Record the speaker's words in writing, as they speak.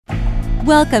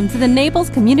Welcome to the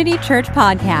Naples Community Church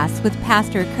Podcast with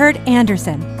Pastor Kurt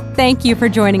Anderson. Thank you for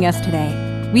joining us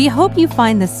today. We hope you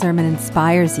find this sermon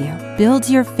inspires you,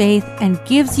 builds your faith, and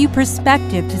gives you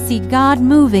perspective to see God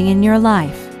moving in your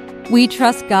life. We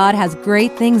trust God has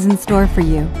great things in store for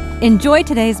you. Enjoy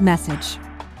today's message.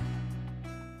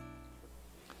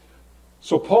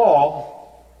 So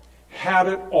Paul had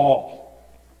it all.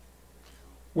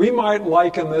 We might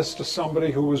liken this to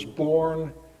somebody who was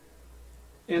born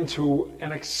into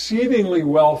an exceedingly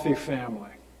wealthy family,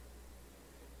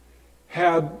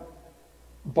 had,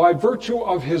 by virtue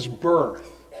of his birth,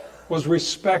 was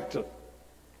respected.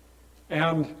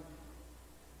 And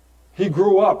he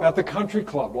grew up at the country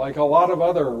club like a lot of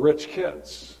other rich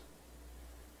kids.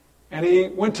 And he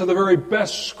went to the very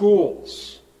best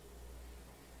schools.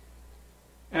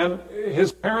 And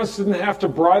his parents didn't have to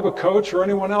bribe a coach or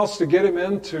anyone else to get him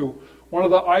into one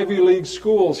of the Ivy League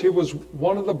schools. He was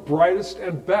one of the brightest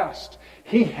and best.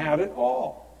 He had it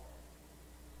all.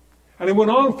 And he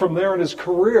went on from there in his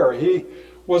career. He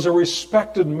was a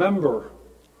respected member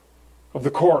of the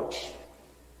court,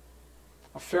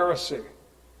 a Pharisee.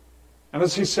 And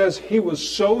as he says, he was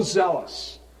so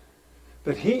zealous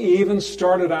that he even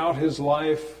started out his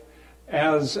life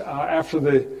as after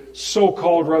the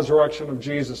so-called resurrection of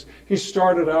Jesus. He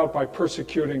started out by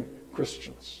persecuting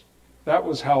Christians. That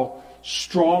was how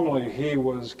strongly he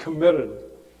was committed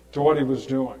to what he was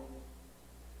doing.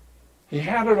 He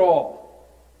had it all.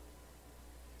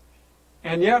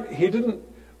 And yet he didn't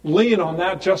lean on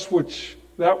that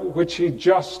which he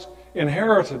just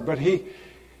inherited, but he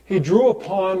drew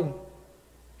upon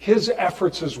his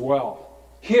efforts as well.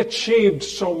 He achieved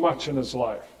so much in his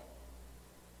life.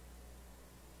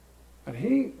 And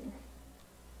he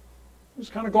was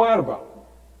kind of glad about it.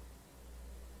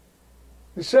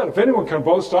 He said, if anyone can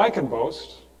boast, I can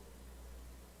boast.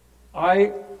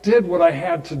 I did what I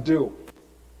had to do.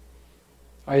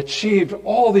 I achieved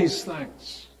all these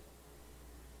things.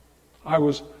 I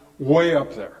was way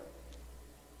up there.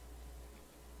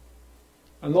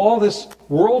 And all this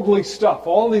worldly stuff,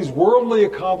 all these worldly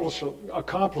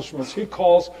accomplishments, he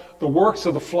calls the works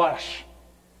of the flesh.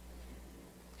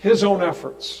 His own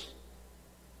efforts.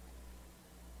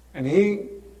 And he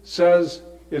says,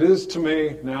 it is to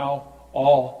me now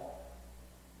all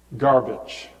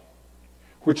garbage,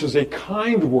 which is a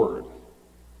kind word.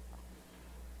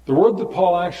 The word that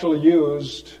Paul actually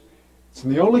used, it's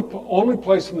in the only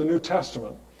place in the New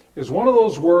Testament, is one of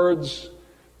those words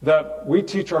that we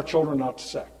teach our children not to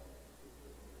say.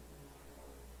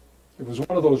 It was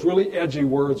one of those really edgy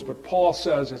words, but Paul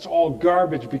says it's all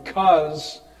garbage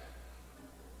because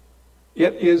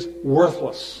it is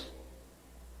worthless,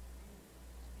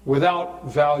 without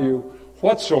value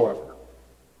whatsoever.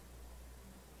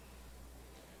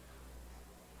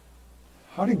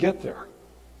 How did he get there?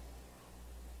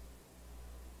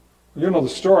 You know the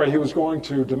story. He was going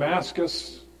to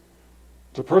Damascus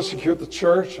to persecute the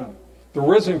church, and the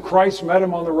risen Christ met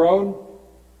him on the road.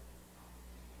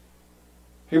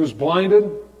 He was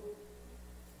blinded,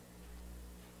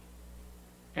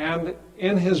 and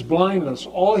in his blindness,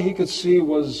 all he could see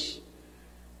was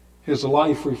his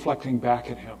life reflecting back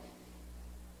at him.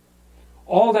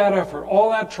 All that effort, all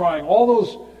that trying, all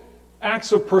those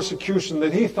acts of persecution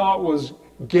that he thought was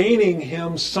gaining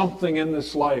him something in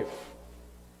this life,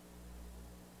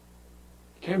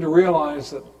 he came to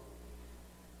realize that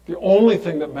the only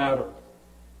thing that mattered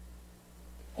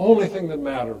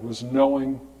was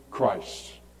knowing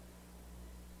Christ,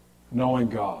 knowing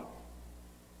God.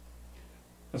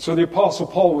 And so the Apostle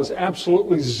Paul was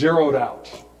absolutely zeroed out.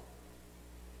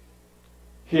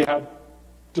 He had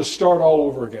to start all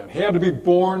over again. He had to be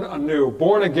born anew,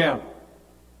 born again,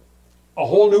 a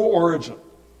whole new origin,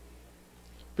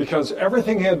 because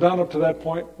everything he had done up to that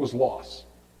point was lost.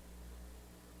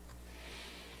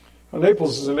 Now,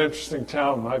 Naples is an interesting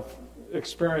town. I've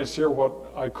experienced here what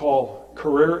I call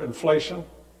career inflation.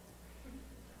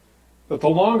 That the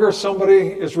longer somebody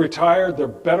is retired, the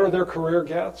better their career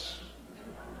gets.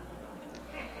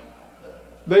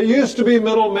 They used to be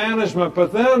middle management,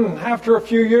 but then after a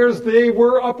few years, they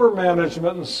were upper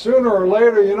management. And sooner or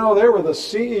later, they were the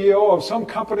CEO of some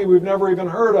company we've never even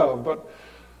heard of.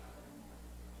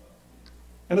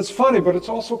 And it's funny, but it's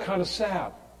also kind of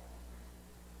sad.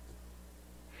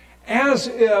 As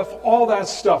if all that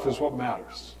stuff is what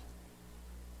matters.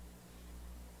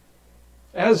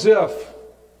 As if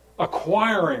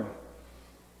acquiring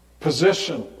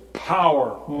position,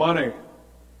 power, money.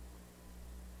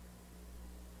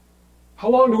 How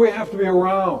long do we have to be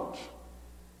around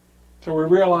till we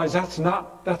realize that's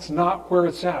not where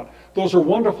it's at? Those are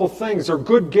wonderful things. They're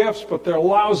good gifts, but they're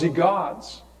lousy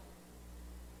gods.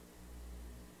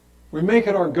 we make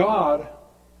it our God,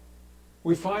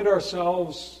 we find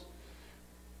ourselves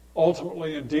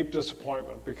ultimately in deep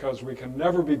disappointment because we can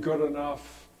never be good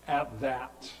enough at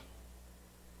that.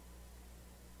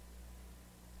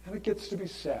 And it gets to be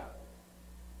sad.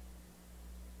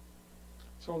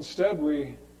 So instead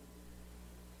we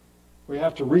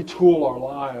have to retool our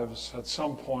lives at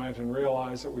some point and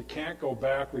realize that we can't go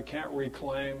back, we can't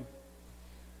reclaim.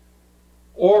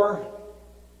 Or,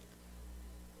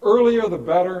 earlier the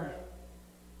better,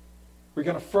 we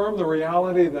can affirm the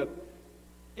reality that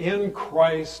in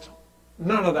Christ,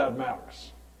 none of that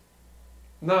matters.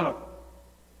 None of it.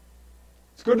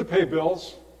 It's good to pay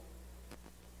bills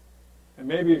and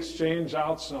maybe exchange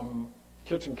out some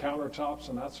kitchen countertops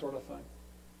and that sort of thing.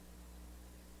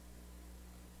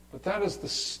 But that is the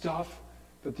stuff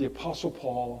that the Apostle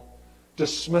Paul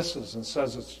dismisses and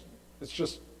says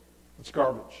it's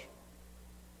garbage.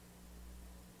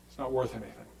 It's not worth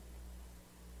anything.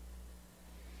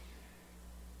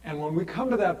 And when we come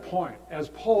to that point, as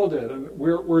Paul did, and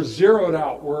we're zeroed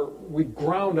out, we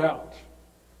ground out,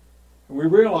 and we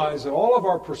realize that all of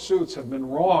our pursuits have been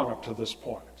wrong up to this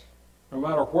point, no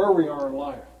matter where we are in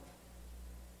life,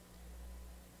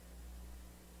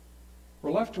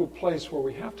 we're left to a place where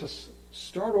we have to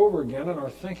start over again in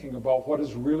our thinking about what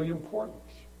is really important.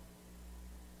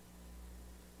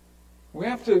 We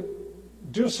have to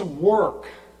do some work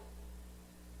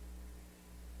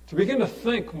to begin to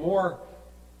think more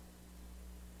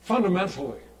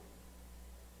fundamentally.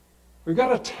 We've got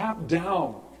to tap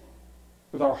down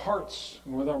with our hearts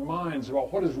and with our minds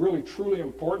about what is really truly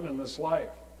important in this life.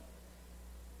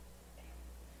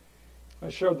 I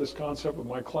shared this concept with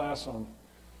my class on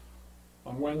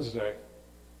Wednesday.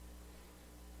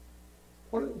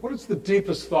 What is the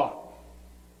deepest thought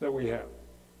that we have?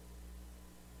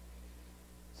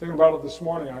 Thinking about it this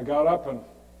morning, I got up and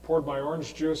poured my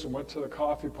orange juice and went to the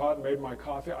coffee pot and made my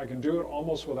coffee. I can do it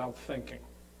almost without thinking.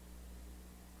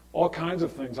 All kinds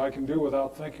of things I can do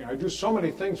without thinking. I do so many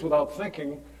things without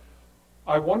thinking.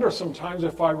 I wonder sometimes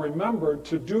if I remembered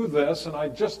to do this and I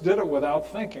just did it without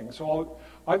thinking. So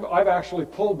I've actually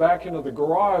pulled back into the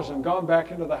garage and gone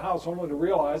back into the house only to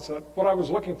realize that what I was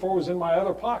looking for was in my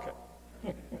other pocket.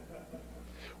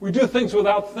 We do things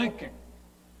without thinking.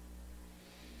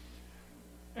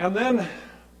 And then,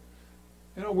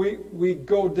 we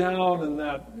go down in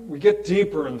that, we get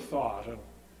deeper in thought, and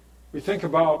we think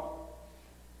about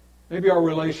maybe our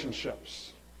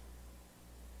relationships,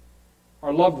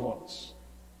 our loved ones,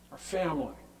 our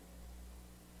family.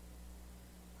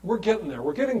 We're getting there.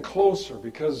 We're getting closer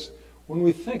because when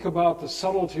we think about the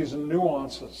subtleties and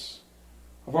nuances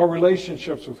of our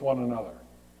relationships with one another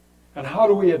and how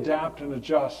do we adapt and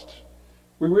adjust,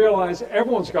 we realize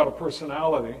everyone's got a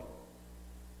personality.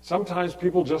 Sometimes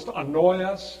people just annoy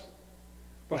us.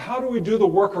 But how do we do the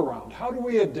workaround? How do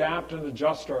we adapt and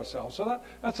adjust ourselves? So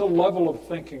that's a level of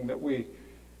thinking that we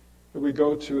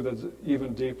go to that's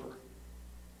even deeper.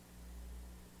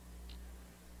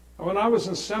 When I was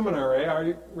in seminary,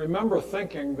 I remember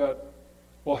thinking that,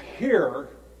 well, here,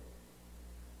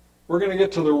 we're going to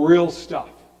get to the real stuff.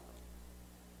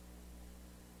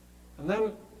 And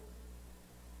then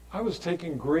I was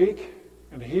taking Greek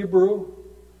and Hebrew.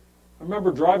 I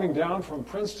remember driving down from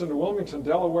Princeton to Wilmington,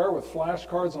 Delaware with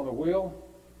flashcards on the wheel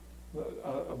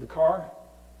of the car,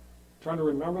 trying to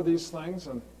remember these things.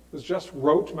 And it was just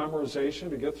rote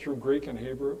memorization to get through Greek and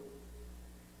Hebrew.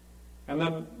 And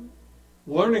then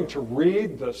learning to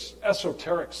read this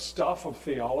esoteric stuff of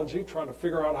theology, trying to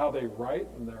figure out how they write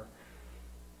and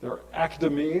their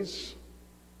academies.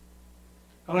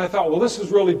 And I thought, well, this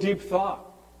is really deep thought.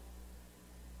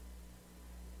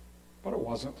 But it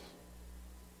wasn't.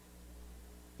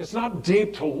 It's not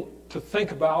deep to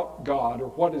think about God or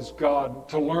what is God,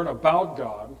 to learn about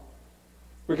God.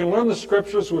 We can learn the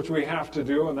scriptures, which we have to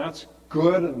do, and that's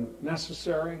good and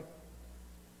necessary.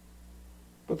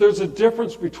 But there's a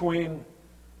difference between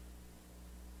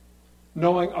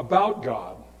knowing about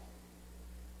God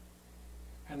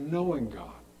and knowing God,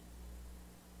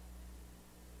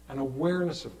 an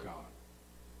awareness of God,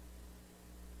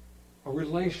 a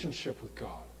relationship with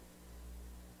God,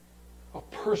 a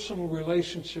personal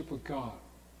relationship with God.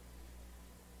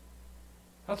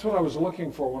 That's what I was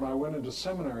looking for when I went into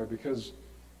seminary, because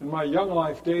in my young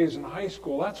life days in high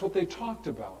school, that's what they talked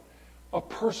about, a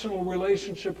personal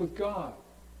relationship with God.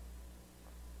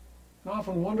 And I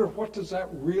often wonder, what does that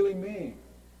really mean?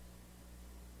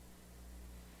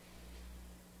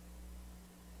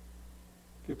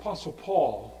 The Apostle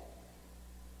Paul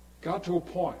got to a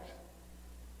point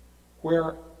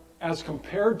where, as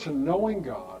compared to knowing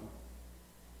God,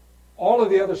 all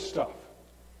of the other stuff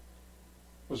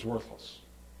was worthless.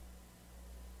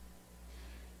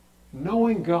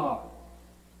 Knowing God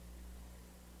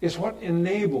is what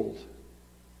enabled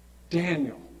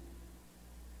Daniel,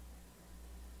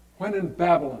 when in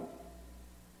Babylon,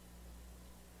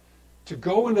 to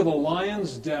go into the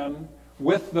lion's den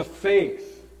with the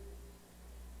faith.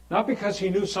 Not because he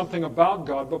knew something about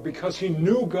God, but because he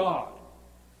knew God.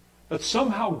 That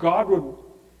somehow God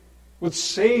would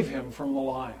save him from the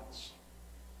lions.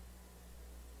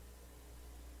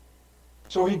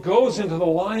 So he goes into the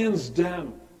lion's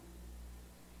den.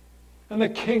 And the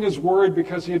king is worried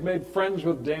because he had made friends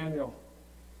with Daniel.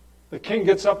 The king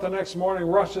gets up the next morning,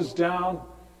 rushes down,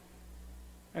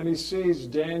 and he sees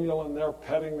Daniel and they're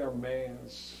petting their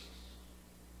manes.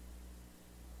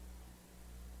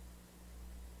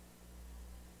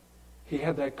 He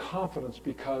had that confidence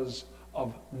because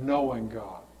of knowing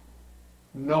God.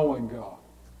 Knowing God.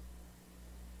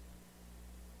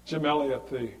 Jim Elliot,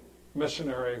 the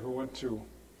missionary who went to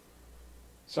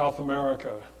South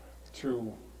America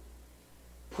to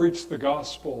preach the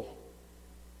gospel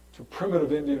to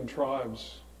primitive Indian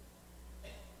tribes,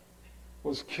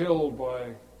 was killed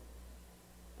by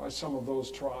some of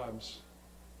those tribes.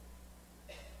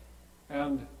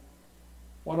 And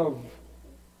one of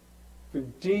the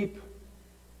deep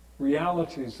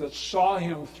realities that saw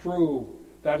him through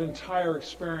that entire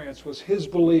experience was his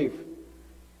belief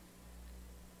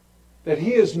that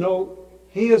he is no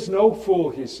fool,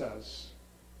 he says,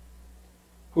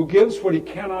 who gives what he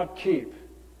cannot keep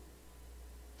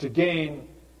to gain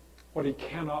what he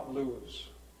cannot lose.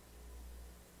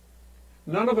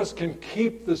 None of us can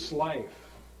keep this life.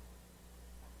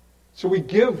 So we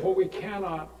give what we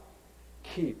cannot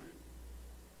keep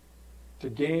to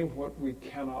gain what we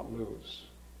cannot lose.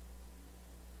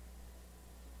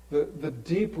 The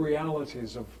deep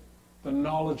realities of the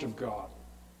knowledge of God.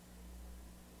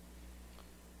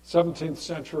 17th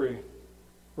century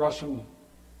Russian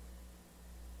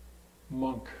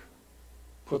monk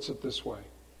puts it this way.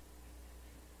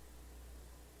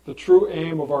 The true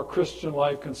aim of our Christian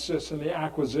life consists in the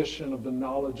acquisition of the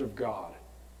knowledge of God.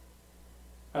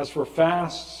 As for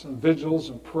fasts and vigils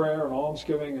and prayer and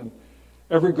almsgiving and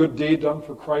every good deed done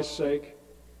for Christ's sake,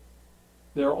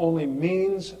 they are only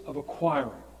means of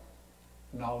acquiring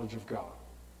knowledge of God.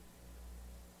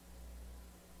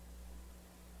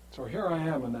 So here I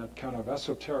am in that kind of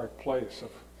esoteric place of,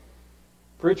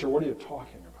 preacher, what are you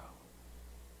talking about?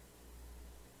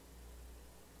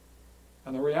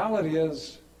 And the reality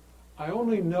is, I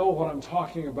only know what I'm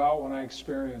talking about when I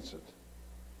experience it.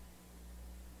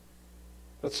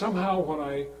 That somehow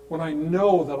when I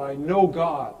know that I know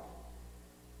God,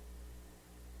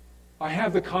 I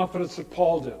have the confidence that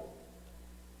Paul did.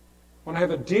 When I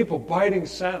have a deep, abiding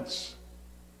sense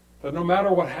that no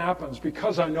matter what happens,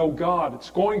 because I know God, it's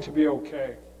going to be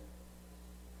okay.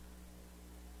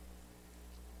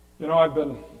 You know, I've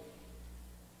been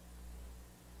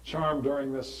charmed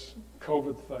during this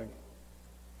COVID thing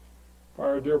by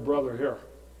our dear brother here.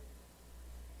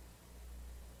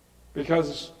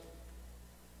 Because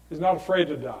he's not afraid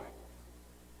to die.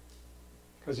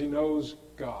 Because he knows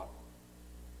God.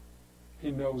 He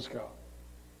knows God.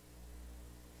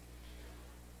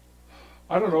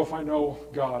 I don't know if I know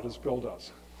God as Bill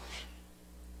does.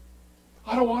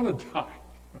 I don't want to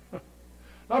die.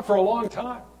 Not for a long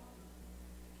time.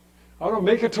 I want to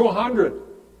make it to 100.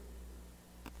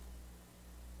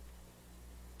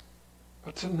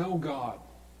 But to know God,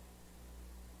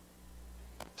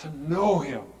 to know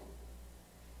Him,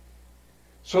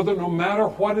 so that no matter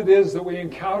what it is that we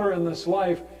encounter in this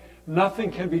life,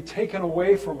 nothing can be taken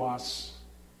away from us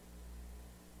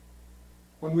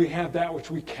when we have that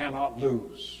which we cannot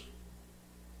lose.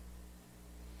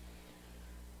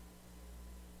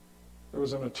 There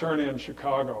was an attorney in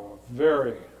Chicago, a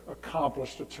very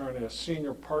accomplished attorney, a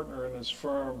senior partner in his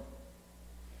firm,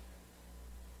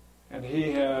 and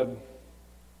he had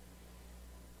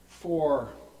 4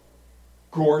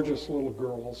 gorgeous little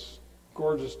girls,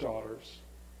 gorgeous daughters.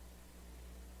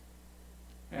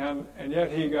 And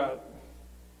yet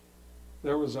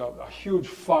there was a huge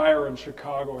fire in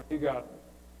Chicago. He got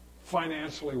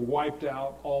financially wiped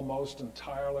out almost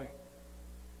entirely.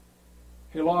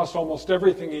 He lost almost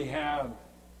everything he had.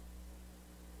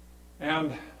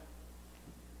 And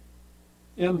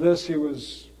in this, he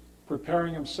was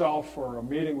preparing himself for a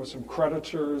meeting with some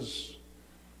creditors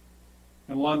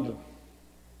in London.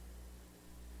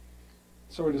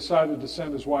 So he decided to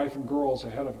send his wife and girls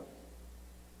ahead of him.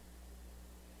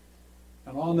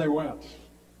 And on they went.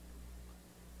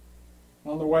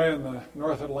 On the way in the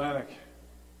North Atlantic,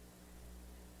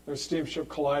 their steamship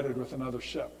collided with another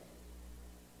ship.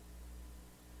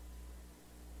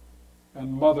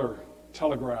 And Mother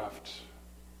telegraphed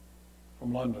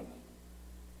from London,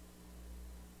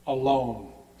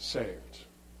 alone saved.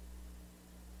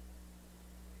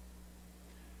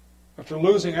 After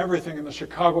losing everything in the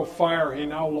Chicago fire, he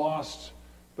now lost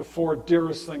the 4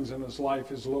 dearest things in his life,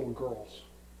 his little girls.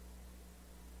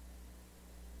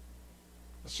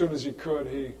 As soon as he could,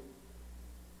 he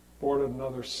boarded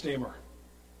another steamer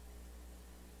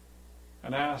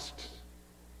and asked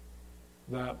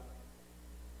that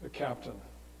the captain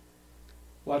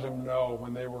let him know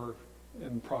when they were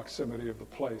in proximity of the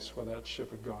place where that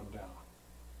ship had gone down.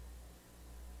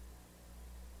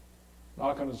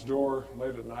 Knock on his door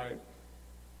late at night,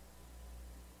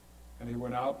 and he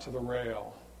went out to the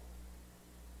rail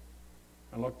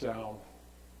and looked down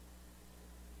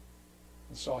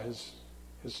and saw his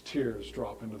tears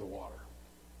drop into the water.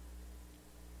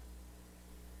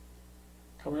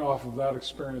 Coming off of that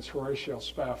experience, Horatio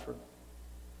Spafford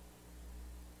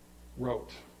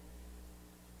wrote,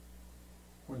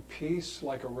 "When peace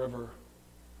like a river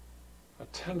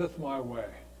attendeth my way,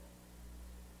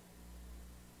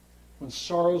 when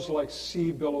sorrows like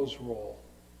sea billows roll,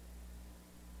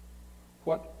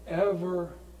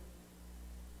 whatever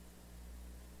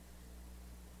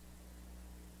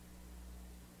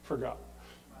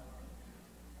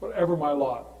whatever my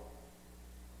lot,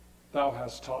 thou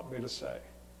hast taught me to say,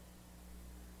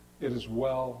 it is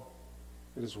well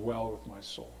with my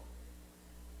soul."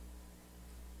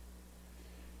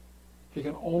 He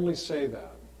can only say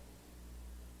that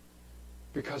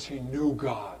because he knew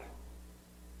God.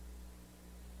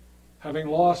 Having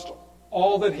lost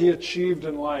all that he achieved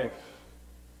in life,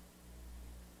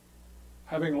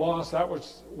 having lost that which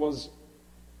was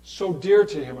so dear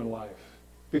to him in life,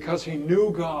 because he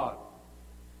knew God,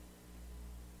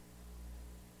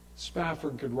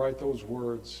 Spafford could write those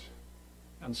words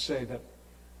and say that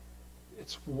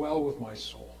it's well with my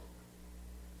soul.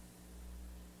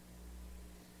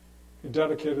 He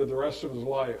dedicated the rest of his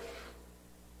life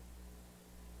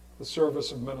to the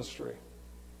service of ministry.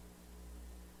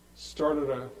 Started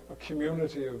a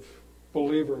community of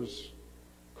believers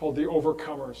called the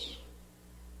Overcomers.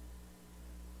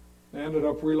 They ended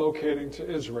up relocating to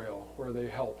Israel, where they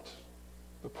helped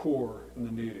the poor and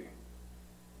the needy.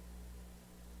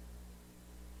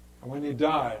 And when he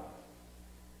died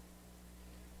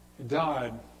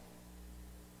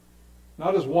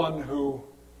not as one who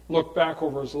looked back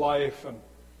over his life and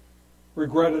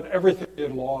regretted everything he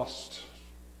had lost,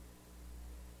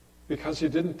 because he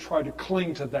didn't try to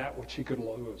cling to that which he could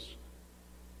lose.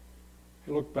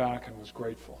 He looked back and was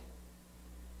grateful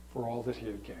for all that he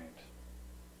had gained.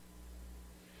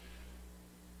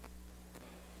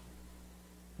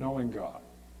 Knowing God,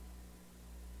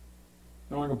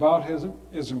 knowing about Him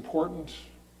is important.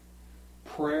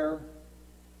 Prayer,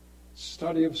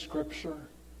 study of Scripture,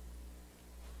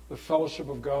 the fellowship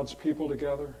of God's people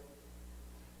together,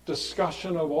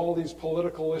 discussion of all these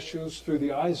political issues through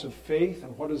the eyes of faith,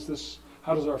 and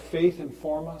how does our faith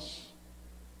inform us?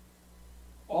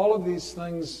 All of these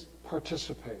things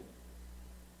participate,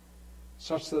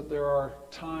 such that there are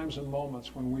times and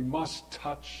moments when we must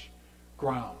touch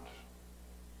ground.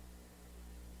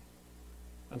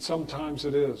 And sometimes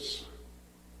it is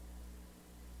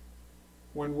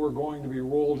when we're going to be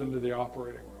rolled into the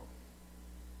operating room,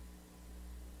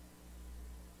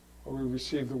 or we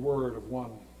receive the word of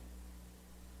one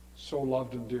so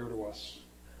loved and dear to us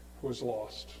who is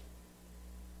lost.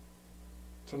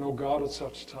 To know God at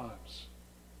such times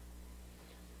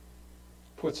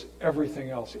puts everything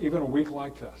else, even a week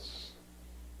like this,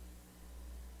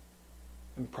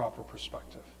 in proper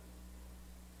perspective.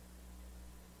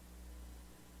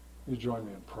 You join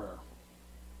me in prayer.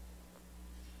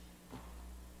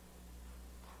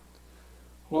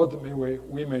 Lord, that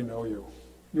we may know you.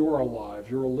 You are alive.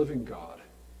 You're a living God.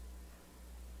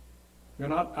 You're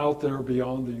not out there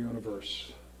beyond the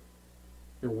universe.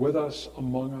 You're with us,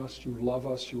 among us. You love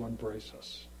us. You embrace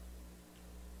us.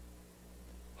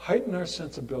 Heighten our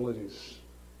sensibilities.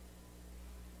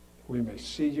 We may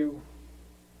see you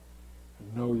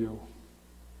and know you,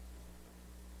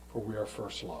 for we are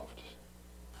first loved.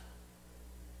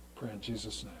 Pray in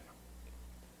Jesus' name.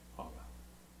 Amen.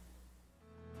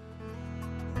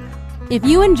 If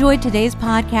you enjoyed today's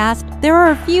podcast, there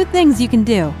are a few things you can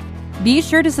do. Be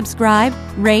sure to subscribe,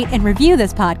 rate, and review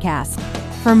this podcast.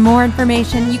 For more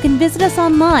information, you can visit us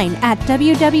online at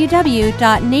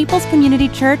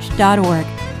www.naplescommunitychurch.org.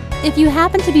 If you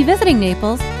happen to be visiting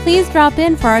Naples, please drop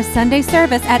in for our Sunday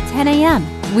service at 10 a.m.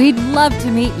 We'd love to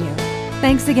meet you.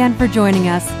 Thanks again for joining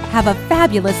us. Have a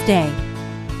fabulous day.